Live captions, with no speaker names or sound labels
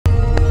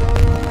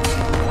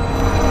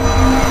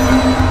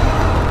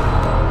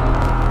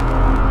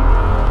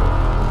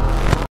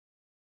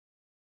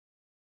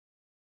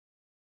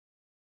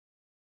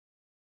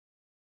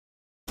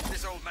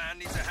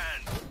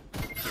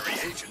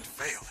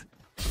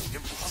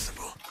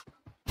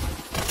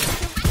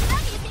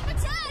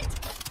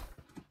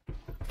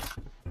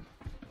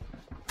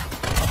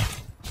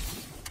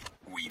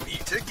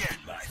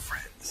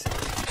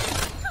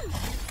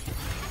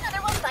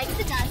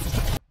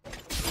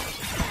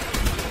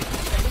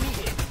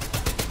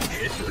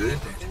The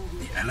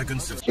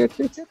elegance of the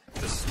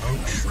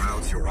smoke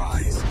shrouds your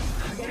eyes.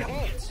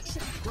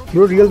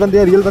 Bro, real बंदे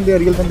हैं.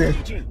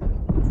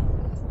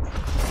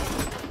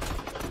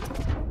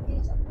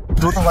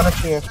 दो तो वन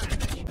अच्छे हैं.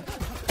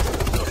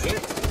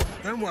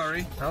 Don't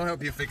worry, I'll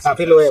help you fix it.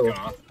 काफी लो है वो.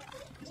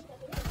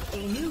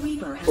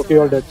 Okay,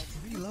 all dead.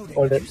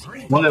 One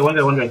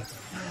guy.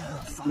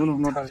 No,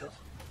 not all dead.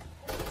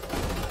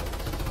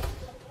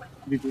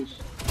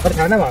 पर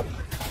था ना वहाँ.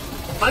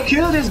 I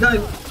killed this guy.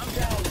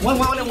 One.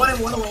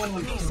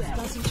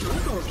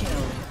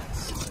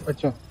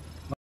 अच्छा.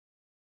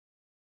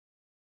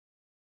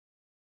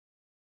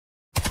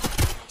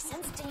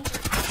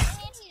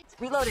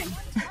 Reloading.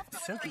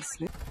 Silky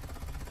smooth.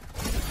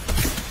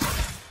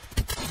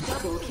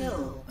 Double kill.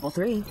 All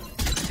three.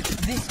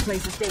 This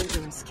place is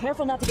dangerous.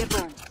 Careful not to get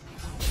burned.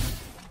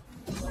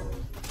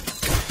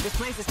 This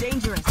place is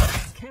dangerous.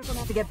 Careful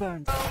not to get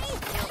burned.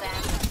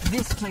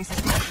 This place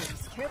is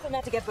dangerous. Careful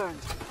not to get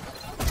burned.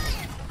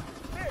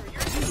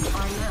 You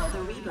are now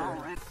the Reaper.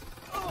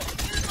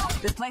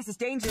 This place is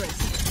dangerous.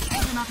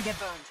 Careful not to get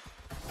burned.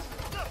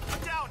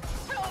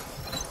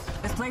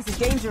 This place is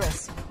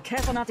dangerous.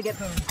 Careful not to get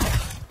burned.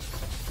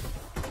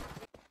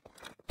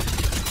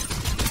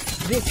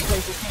 This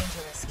place is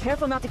dangerous.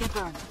 Careful not to get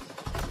burned.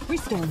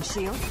 Restone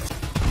shield.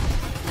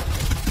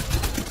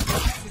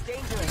 This is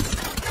dangerous.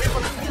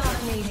 Careful not to get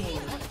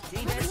dominating.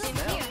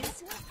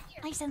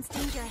 I sense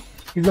danger.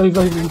 He's going.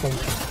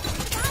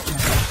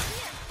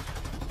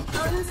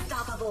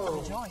 Unstoppable.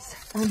 Rejoice.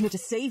 I'm here to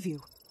save you.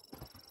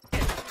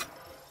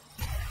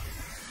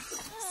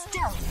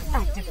 Stealth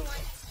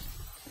activated.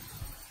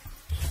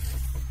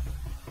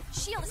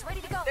 Shield is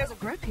ready to go. There's a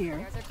grip here.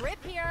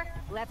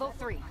 Level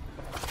 3.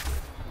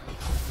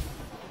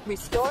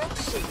 Restore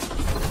shield.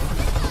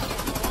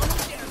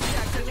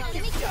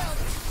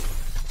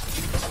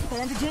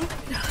 Bandaging.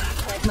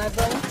 Like my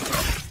bone.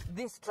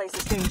 This place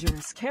is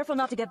dangerous. Careful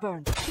not to get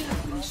burned.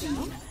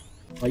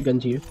 भाई gun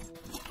चाहिए.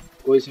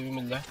 कोई से भी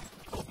मिल जाए.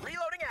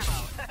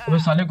 अबे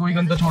साले कोई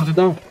gun तो छोड़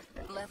देता हूँ.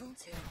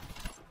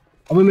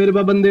 अबे मेरे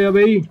पास बंदे हैं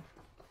भाई.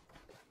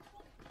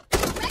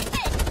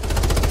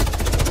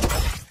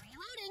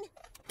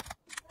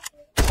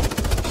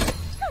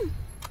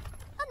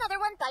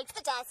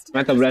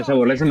 मैं तब ऐसा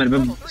बोल रहा था मेरे पे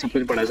सब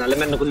कुछ पड़ा है साले.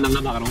 मैं नकुल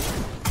नंगा भाग रहा हूँ.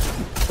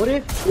 अरे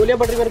गोलियां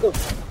पड़ रही मेरे को.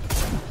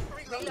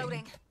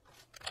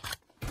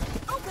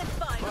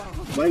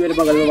 भाई मेरे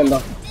बगल में बंदा.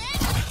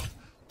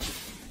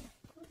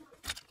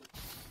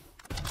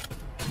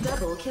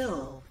 Double kill.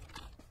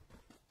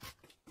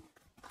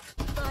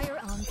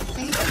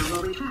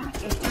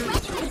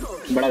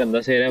 बड़ा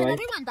गंदा शेर है भाई.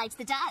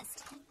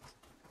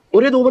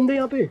 अरे दो बंदे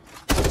यहाँ पे.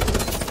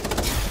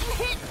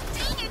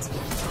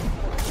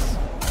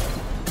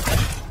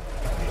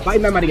 भाई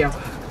मैं मर गया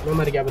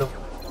ब्रो.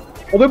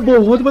 अबे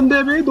बहुत बंदे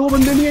हैं भाई. दो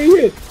बंदे नहीं है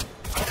ये.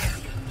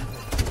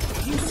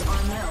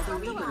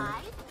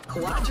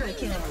 Quadra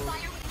kill.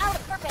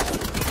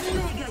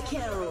 Mega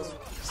kill.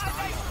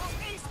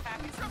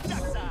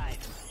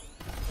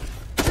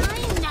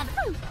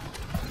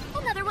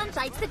 Another one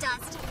bites the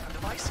dust.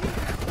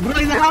 Bro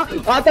इधर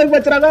आतंक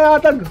बच रहा है.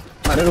 आतंक.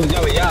 अरे रुक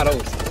जा भैया, आ रहा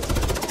हूँ.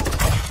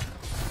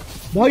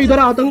 भाई इधर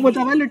आतंक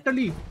बचा हुआ है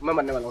लिटरली. मैं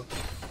मरने वाला हूँ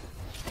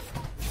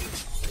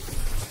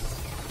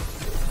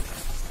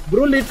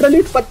ब्रो.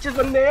 लिटरली 25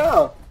 बंदे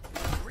हैं.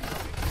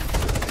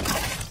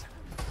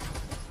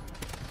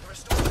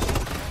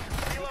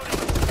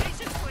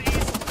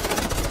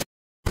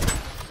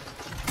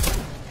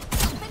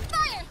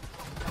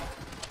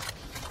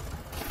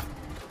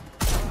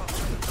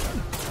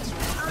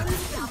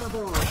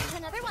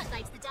 Another one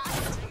bites the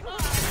dust.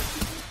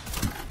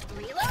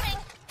 Reloading.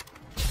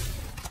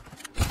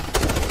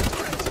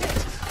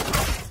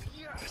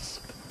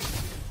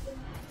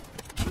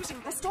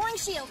 Restoring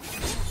shield.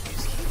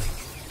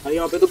 अरे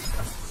यहाँ पे तो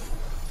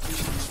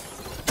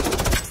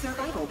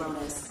Survival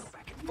bonus.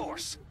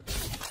 Force.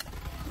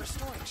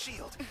 Restoring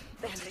shield.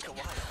 That'll take a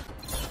while.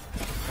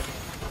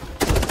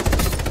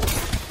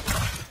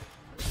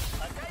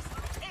 A nice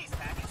little taste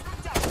package from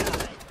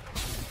Downside.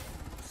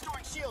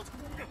 Restoring shield.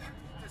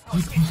 There's no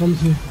escape.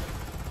 समझे.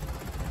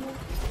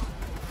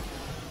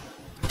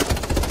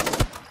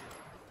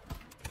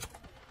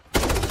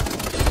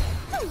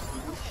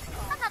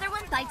 Another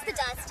one bites the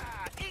dust.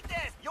 Eat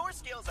this. Your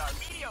skills are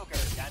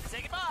mediocre. Time to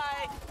say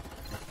goodbye.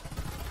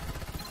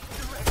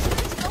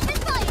 Open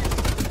fire.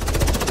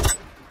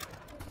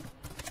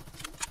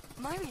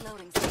 My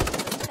reloading speed is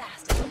as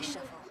fast as my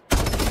shovel.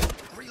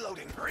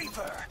 Reloading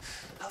Reaper.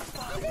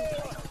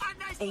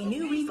 A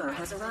new Reaper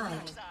has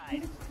arrived.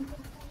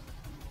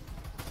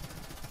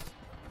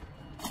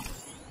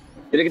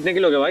 तेरे कितने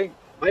kilo हो गए भाई?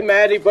 भाई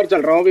मैं reaper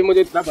चल रहा हूँ अभी.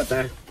 मुझे इतना पता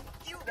है.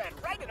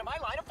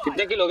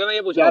 कितने किलो हो गए मैं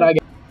ये पूछ रहा हूँ.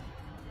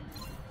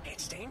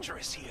 It's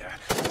dangerous here.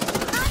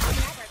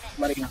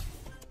 मर गया.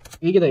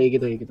 एक ही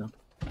था.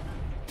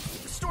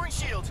 Restoring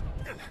shield.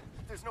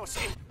 There's no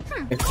escape.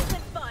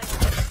 Open fire.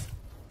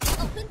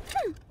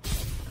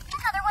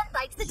 Another one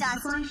bites the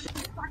dust.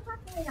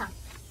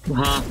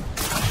 हाँ.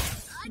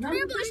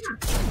 Ambushed.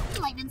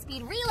 Lightning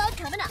speed reload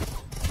coming up.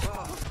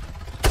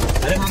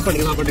 अरे हाँ पड़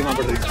रही।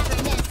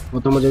 वो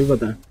तो मुझे भी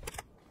पता है।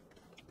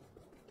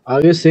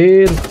 आगे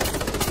शेर।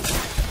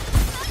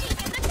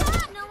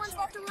 No one's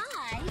left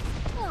alive.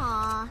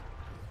 Aww.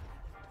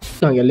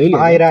 कहाँ गया? ले लिया।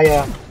 आ रहा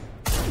यार।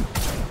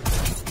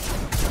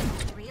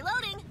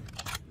 Reloading.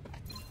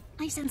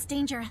 I sense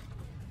danger.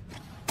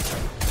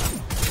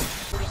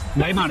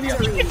 भाई मार दिया।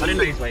 अरे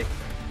नाइस भाई।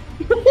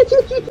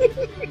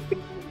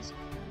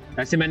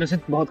 ऐसे मैंने उसे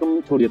बहुत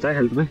कम छोड़ दिया था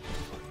हेल्थ में।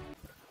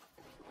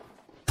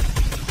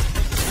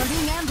 I'm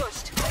being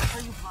ambushed.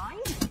 Are you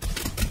blind?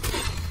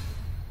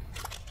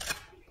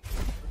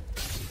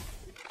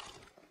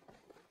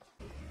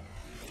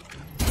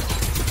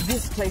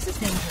 This place is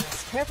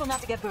dangerous. Careful not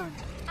to get burned.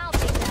 I'll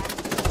take that.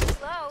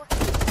 Slow.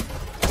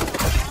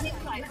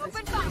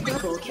 Open fire.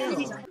 Double kill.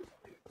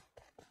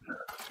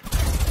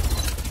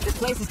 This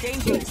place is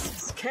dangerous.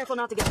 Careful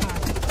not to get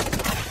burned.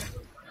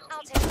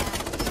 I'll take that.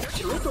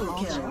 Triple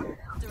kill.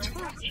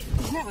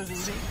 That was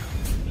easy.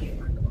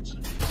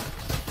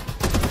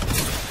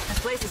 This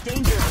place is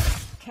dangerous.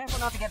 Careful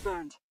not to get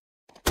burned.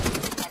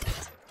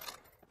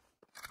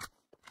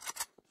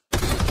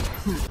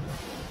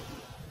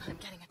 I'm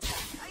getting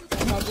attacked.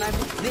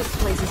 This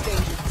place is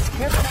dangerous.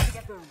 Careful not to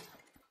get burned.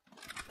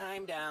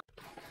 I'm down.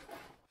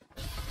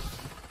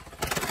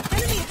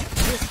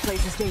 This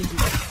place is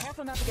dangerous.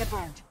 Careful not to get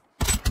burned.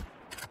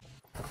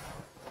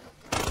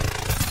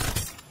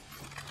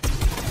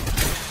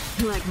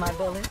 Like my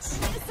bullets.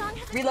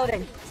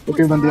 Reloading.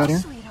 Okay बंदे आ रहे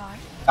हैं। Sweetheart.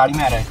 गाड़ी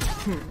में आ रहा है।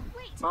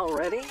 Wait.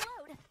 Already?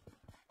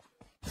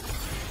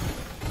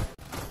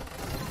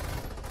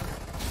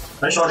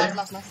 Reload.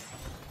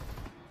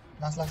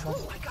 Last.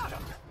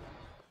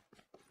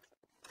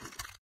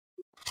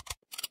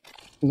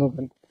 No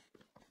gun.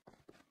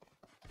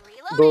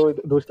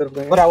 Reloading. दो इस तरफ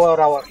गए। और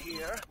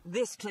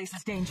This place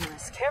is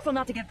dangerous. Careful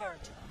not to get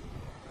burned.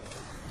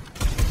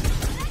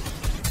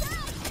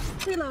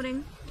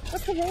 Reloading.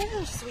 What's the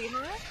matter,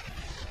 sweetheart?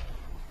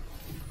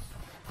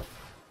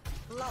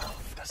 Love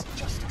doesn't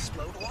just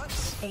explode once.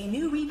 A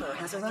new Reaper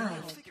has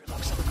arrived. Figure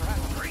looks on the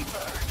ground.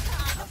 Reaper.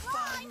 A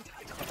fine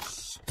title.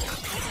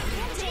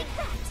 Take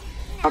that.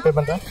 यहाँ पे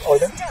बंदा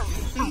order.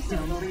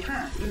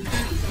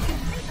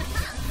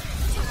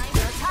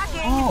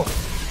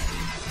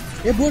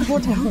 ये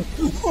boat है।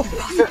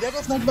 That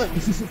was not bad.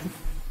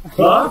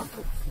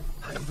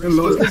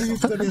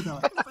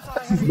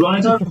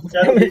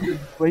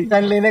 वही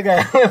turn लेने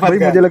गया। वही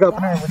मुझे लगा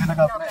अपना है।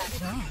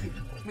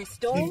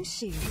 Restoring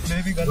shield.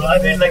 I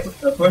mean, like,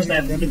 first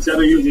time, instead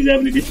of use his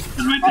ability at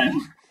the right time.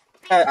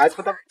 आज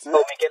पता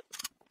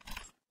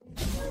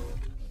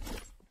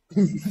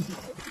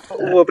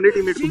वो अपने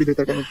टीममेट को भी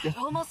देता था मुझे।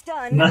 Almost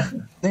done.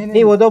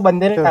 नहीं वो तो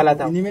बंदे ने डाला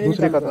था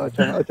दूसरे का था।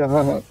 अच्छा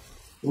हाँ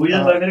वो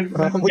यार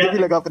मुझे भी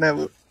लगा अपना है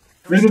वो।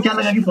 मेरे को क्या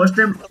लगा कि फर्स्ट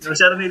टाइम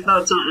शहर ने इतना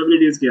अच्छा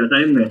एबिलिटी यूज किया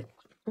टाइम में।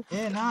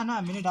 ए ना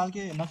मैंने डाल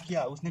के नफ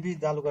किया, उसने भी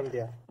चालू कर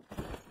दिया।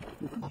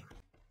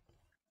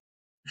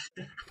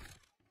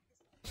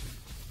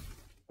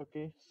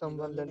 Okay,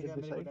 someone landed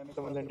this side.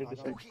 Someone landed this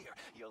side. Here,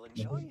 you'll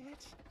enjoy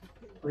it.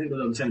 वही तो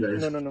option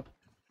guys. No.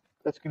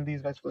 Let's kill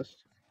these guys first.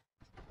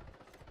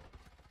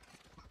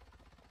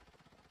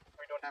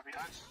 We don't have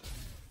enough,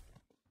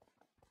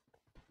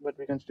 but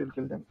we can still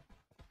kill them.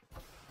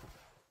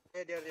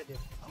 There.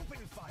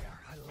 Open fire.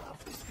 I love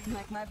this.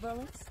 Like my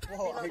bullets?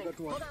 Oh, I got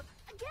one. Hold up.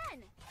 Again.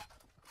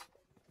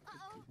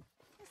 Uh-oh.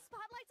 The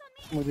spotlight's on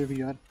me. मुझे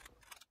भी यार।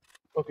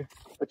 Okay,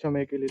 अच्छा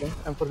मैं अकेले रहा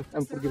हूँ।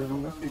 M4 गिरा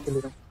दूँगा, अकेले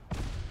रहा हूँ।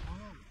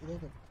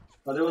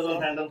 There was one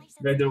phantom.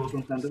 Right, there was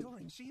one phantom.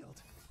 Restoring shield.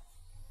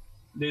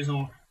 There is no.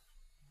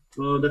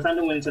 So the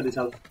phantom went inside this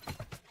house.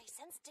 I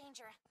sense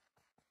danger.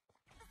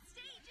 The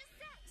stage is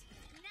set.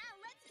 Now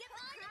let's get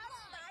the crowd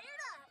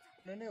fired up.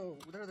 नहीं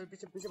उधर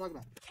पीछे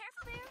भागना।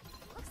 Careful there.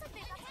 Looks like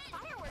they've got some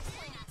fireworks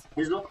planned.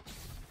 He's low.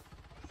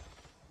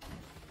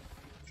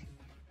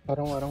 आ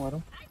रहा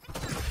हूँ।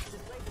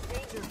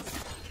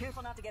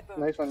 Careful not to get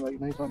burned. Nice one भाई,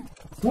 nice one.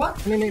 What?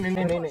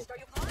 नहीं।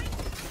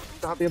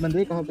 कहाँ पे है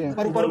बंदे? कहाँ पे हैं?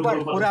 ऊपर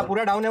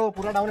पूरा डाउन है वो,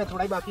 पूरा डाउन है,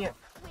 थोड़ा ही बाकी है।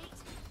 Wait.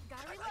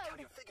 Gotta reload.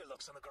 Your figure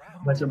looks on the ground.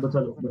 बचा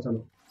लो।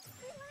 Relax.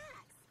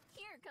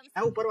 Here comes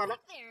है ऊपर वाला।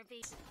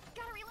 therapy.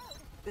 Gotta reload.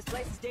 This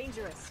place is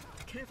dangerous.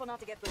 Careful not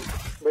to get burned.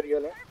 बढ़िया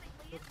है।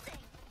 Perfectly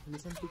insane.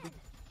 Listen to the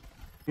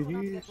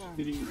Shield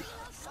series.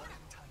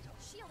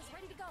 is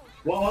ready to go.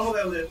 One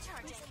over there.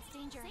 Charge sense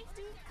danger.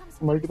 Safety comes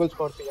Multiple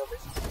spots है यहाँ पे।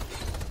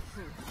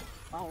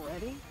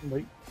 Already?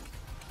 भाई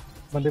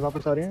बंदे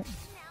वापस आ रहे हैं।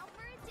 now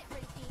for a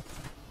different feat.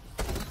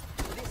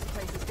 This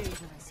place is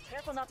dangerous.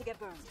 Careful not to get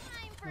burned.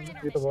 Time for ये तो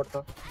intermission. बहुत था।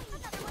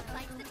 Another one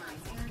bites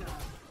the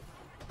dust.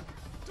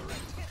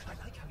 I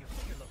like how your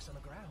figure looks on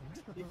the ground.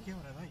 क्या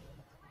हो रहा है भाई?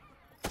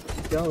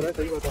 क्या हो रहा है?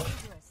 सही बता।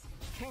 Dangerous.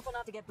 Careful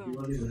not to get burned.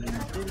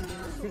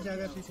 फिर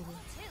जाएगा पीछे।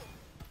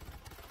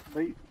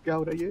 भाई क्या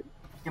हो रहा है ये?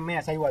 मैं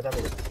ऐसा ही हुआ था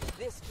मेरे।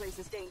 This place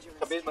is dangerous.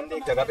 सभी बंदे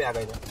एक जगह पे आ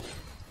गए थे।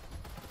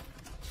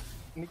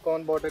 नहीं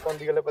कौन बॉट है कौन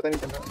रियल है पता नहीं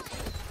चल रहा।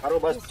 मारो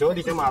बस जो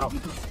दिखे मारो।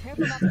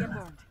 Careful not to get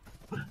burned.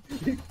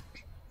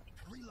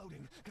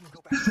 Reloading. Gonna go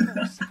back to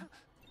base.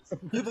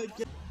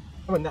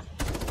 बंदा।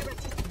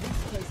 This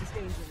place is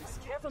dangerous.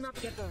 Careful Careful not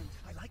to get burned.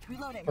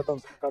 Reloading. खत्म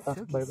काटा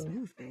bye bye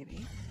Smooth,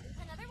 baby.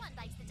 Another one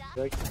bites the dust.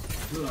 Right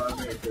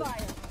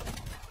Fire.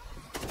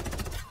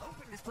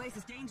 This place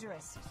is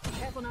dangerous.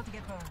 Careful not to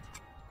get burned.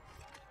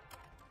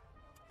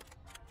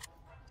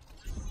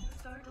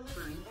 Start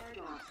delivering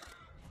airdrop.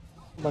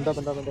 बंदा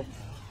बंदा बंदा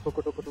टोको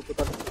टोको टोको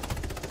टोको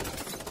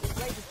This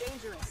place is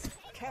dangerous.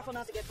 Careful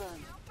not to get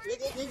burned.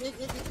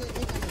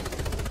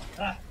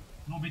 Ah,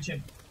 no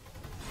bitching.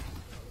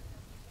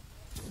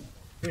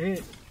 ए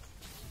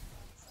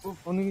ओ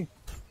नहीं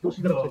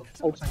दूसरी तरफ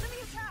से outside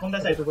On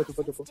that side. चुपो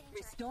चुपो चुपो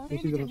Restoring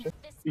दूसरी तरफ से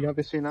यहाँ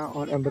पे सेना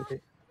और एम्बर थे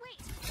Wait,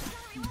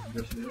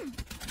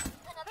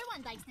 another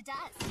one bites the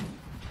dust.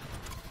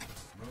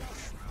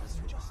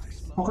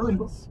 पकड़ो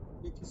इनको.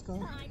 Time to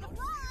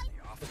fly.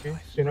 ओके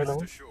सेना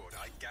down Assured,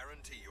 I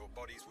guarantee your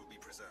bodies will be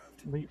preserved.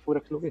 भाई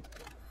 4x लोगे Ready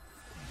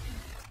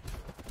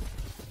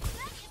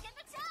to get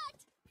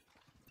attacked.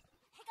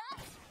 Hey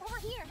guys, over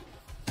here.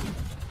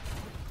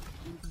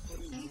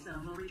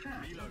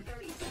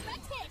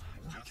 Direct hit.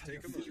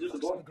 Take a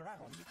moment.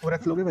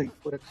 4x लोगे भाई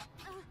 4x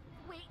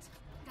Wait,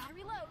 gotta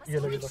reload. ये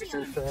लगे तो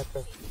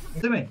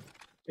इधर में.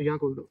 यहाँ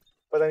खोल दो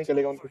पता नहीं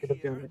चलेगा उनको किधर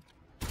क्या है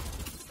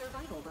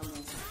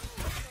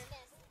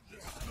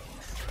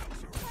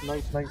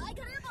nice nice I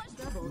got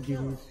ambushed. Ji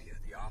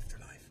The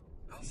afterlife.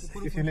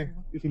 इसीलिए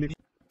इसीलिए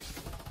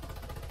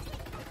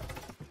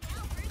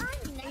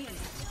I'm next. No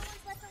one's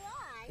left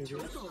alive.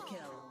 triple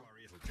kill.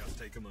 Worry, it'll just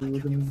take a moment.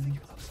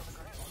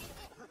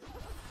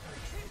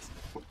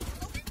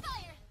 Open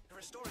fire.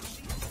 Restoring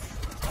shield.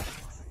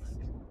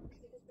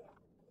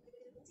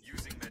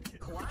 Using medkit.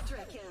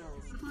 Quadra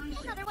kills.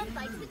 Another one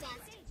bites the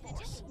dust.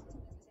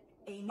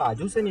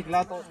 बाजू से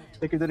निकला तो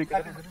एक इधर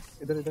इधर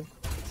इधर इधर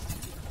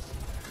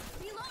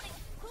Reloading.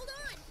 Hold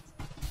on.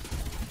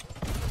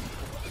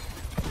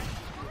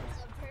 That's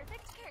a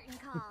perfect curtain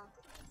call.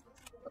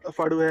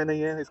 फाड़ू है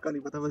नहीं है इसका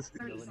नहीं पता बस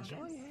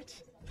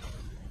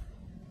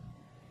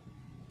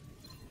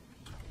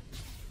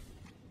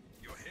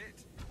You're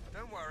hit.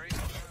 Don't worry. I'll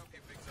help you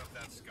fix up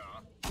that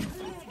scar.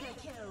 Mega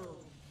kill.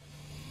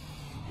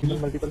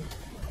 Multiple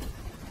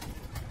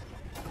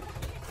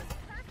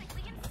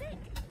Perfectly in sync.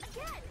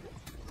 Again.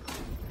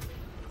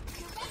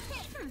 Direct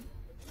hit.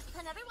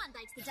 Another one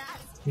bites the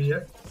dust.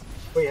 Here.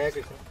 कोई है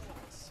कैसे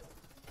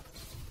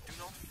Do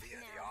not fear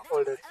the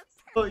all dead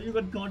Oh, you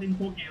got caught in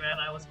poke, man.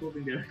 I was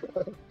scoping there.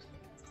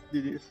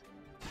 Ji ji